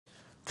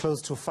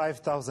Close to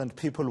 5,000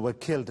 people were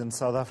killed in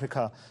South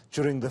Africa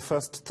during the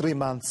first 3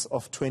 months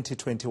of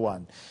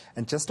 2021,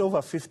 and just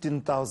over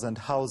 15,000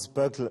 house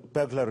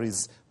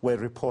burglaries were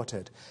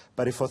reported.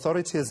 But if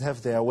authorities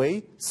have their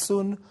way,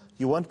 soon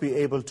you won't be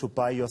able to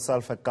buy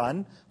yourself a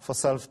gun for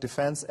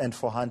self-defense and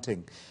for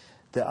hunting.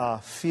 There are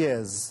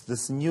fears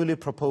this newly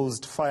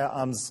proposed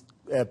firearms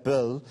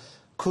bill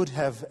could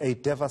have a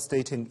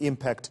devastating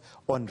impact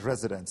on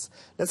residents.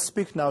 Let's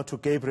speak now to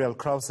Gabriel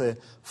Crouse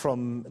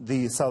from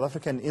the South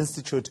African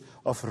Institute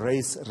of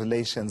Race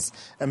Relations.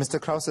 Mr.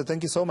 Crouse,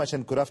 thank you so much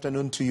and good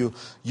afternoon to you.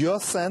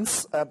 Your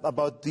sense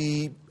about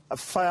the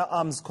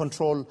Firearms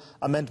Control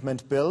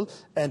Amendment Bill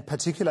and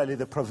particularly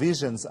the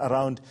provisions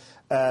around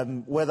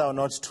whether or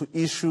not to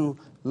issue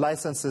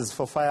licenses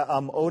for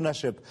firearm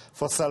ownership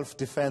for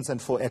self-defense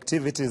and for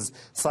activities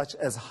such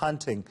as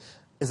hunting.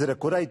 Is it a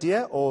good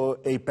idea or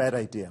a bad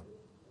idea?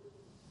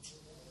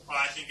 Well,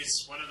 I think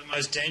it's one of the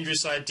most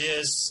dangerous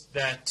ideas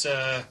that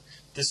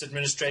this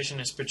administration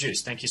has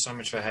produced. Thank you so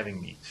much for having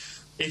me.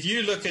 If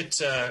you look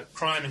at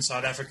crime in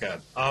South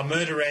Africa, our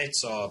murder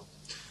rates are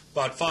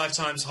about 5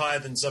 times higher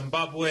than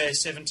Zimbabwe,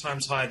 7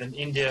 times higher than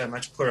India, a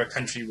much poorer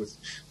country with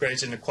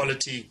great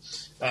inequality.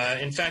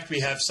 In fact, we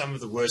have some of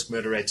the worst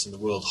murder rates in the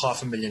world,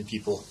 500,000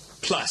 people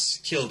plus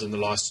killed in the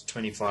last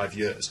 25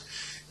 years.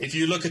 If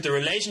you look at the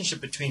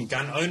relationship between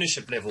gun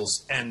ownership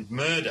levels and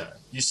murder,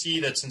 you see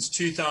that since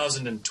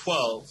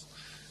 2012,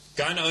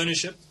 gun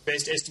ownership,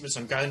 based estimates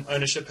on gun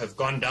ownership have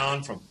gone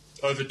down from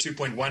over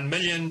 2.1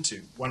 million to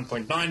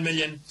 1.9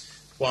 million,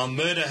 while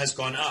murder has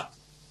gone up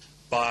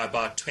by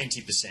about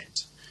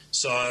 20%.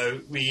 So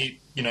the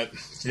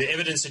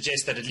evidence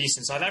suggests that at least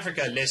in South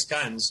Africa, less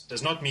guns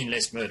does not mean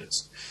less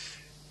murders.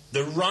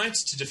 The right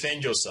to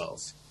defend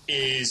yourself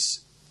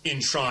is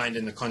enshrined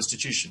in the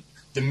Constitution.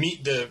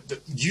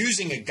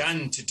 Using a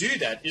gun to do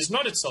that is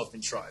not itself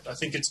enshrined. I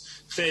think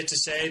it's fair to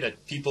say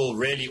that people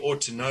really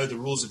ought to know the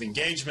rules of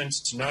engagement,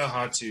 to know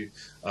how to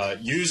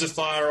use a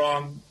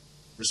firearm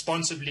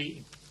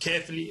responsibly,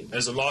 carefully,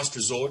 as a last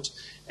resort.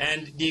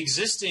 And the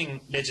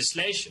existing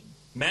legislation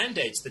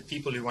mandates that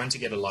people who want to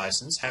get a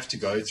license have to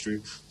go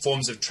through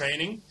forms of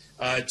training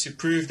to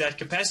prove that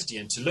capacity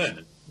and to learn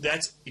it.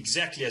 That's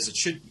exactly as it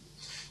should be.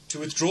 To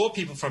withdraw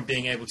people from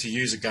being able to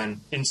use a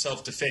gun in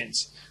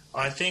self-defense,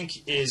 I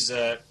think it's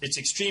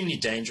extremely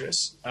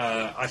dangerous.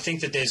 I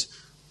think that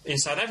in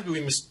South Africa,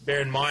 we must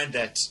bear in mind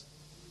that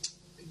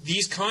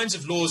these kinds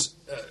of laws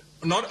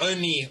not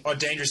only are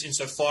dangerous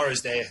insofar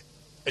as they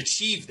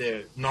achieve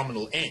their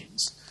nominal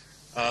ends,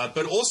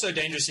 but also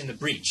dangerous in the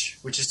breach,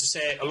 which is to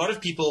say a lot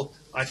of people,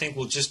 I think,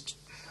 will just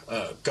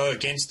go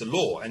against the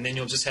law, and then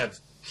you'll just have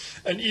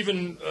an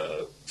even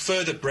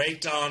further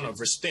breakdown of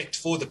respect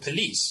for the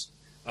police,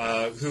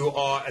 who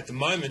are at the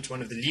moment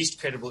one of the least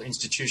credible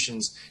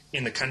institutions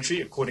in the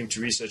country, according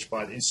to research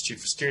by the Institute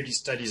for Security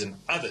Studies and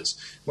others.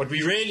 What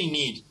we really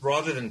need,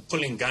 rather than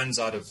pulling guns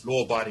out of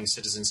law-abiding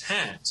citizens'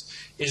 hands,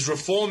 is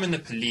reform in the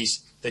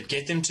police that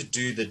get them to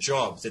do the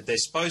job that they're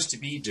supposed to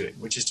be doing,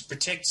 which is to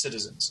protect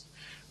citizens.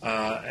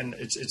 And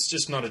it's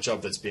just not a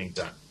job that's being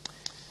done.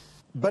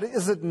 But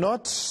is it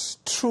not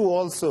true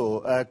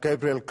also,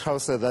 Gabriel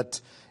Crouse, that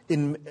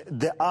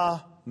there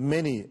are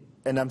many,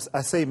 and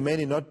I say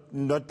many,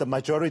 not the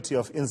majority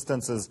of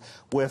instances,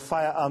 where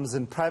firearms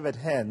in private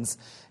hands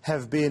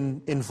have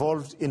been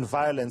involved in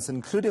violence,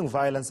 including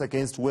violence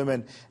against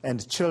women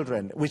and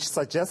children, which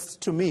suggests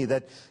to me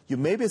that you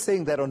may be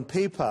saying that on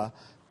paper,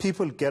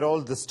 people get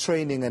all this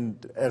training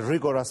and a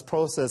rigorous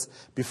process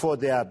before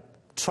they are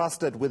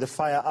trusted with a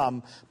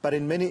firearm, but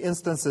in many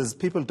instances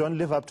people don't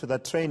live up to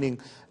that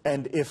training,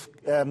 and if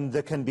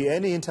there can be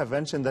any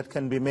intervention that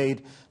can be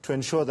made to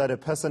ensure that a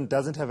person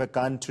doesn't have a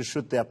gun to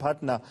shoot their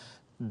partner,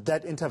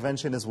 that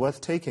intervention is worth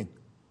taking.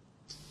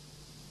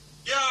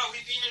 Yeah,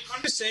 we've been in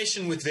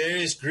conversation with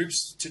various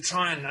groups to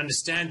try and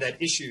understand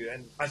that issue,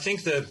 and I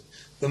think the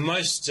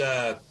most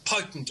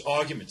potent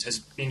argument has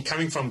been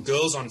coming from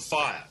Girls on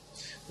Fire,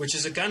 which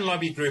is a gun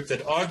lobby group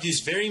that argues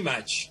very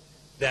much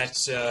that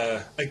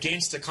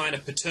against a kind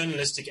of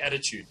paternalistic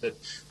attitude that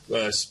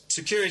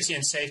security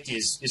and safety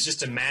is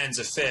just a man's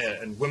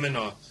affair and women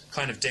are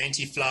kind of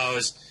dainty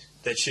flowers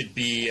that should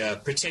be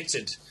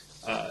protected.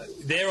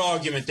 Their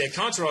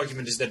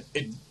counter-argument is that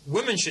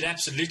women should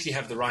absolutely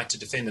have the right to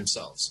defend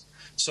themselves.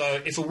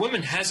 So if a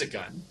woman has a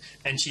gun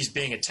and she's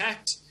being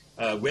attacked,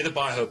 whether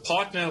by her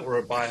partner or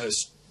by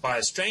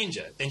a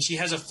stranger, then she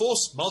has a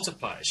force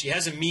multiplier. She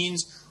has a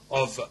means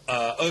of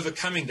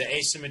overcoming the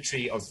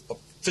asymmetry of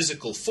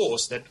physical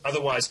force that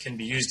otherwise can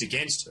be used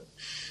against her.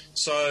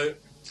 So,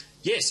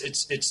 yes,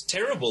 it's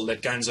terrible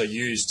that guns are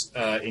used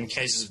in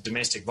cases of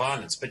domestic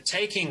violence, but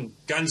taking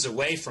guns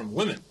away from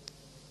women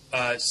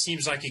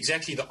seems like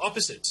exactly the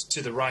opposite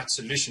to the right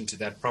solution to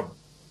that problem.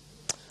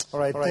 All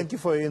right, thank you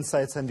for your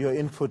insights and your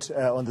input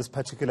on this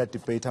particular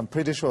debate. I'm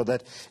pretty sure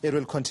that it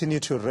will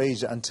continue to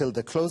rage until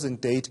the closing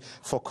date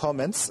for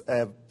comments.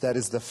 That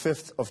is the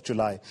 5th of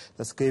July.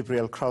 That's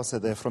Gabriel Crouse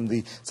there from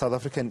the South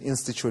African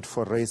Institute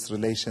for Race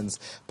Relations,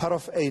 part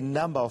of a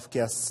number of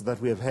guests that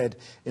we have had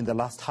in the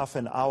last half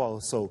an hour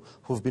or so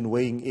who've been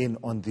weighing in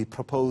on the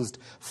proposed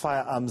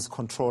Firearms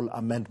Control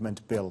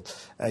Amendment Bill.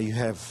 You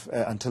have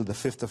until the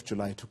 5th of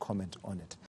July to comment on it.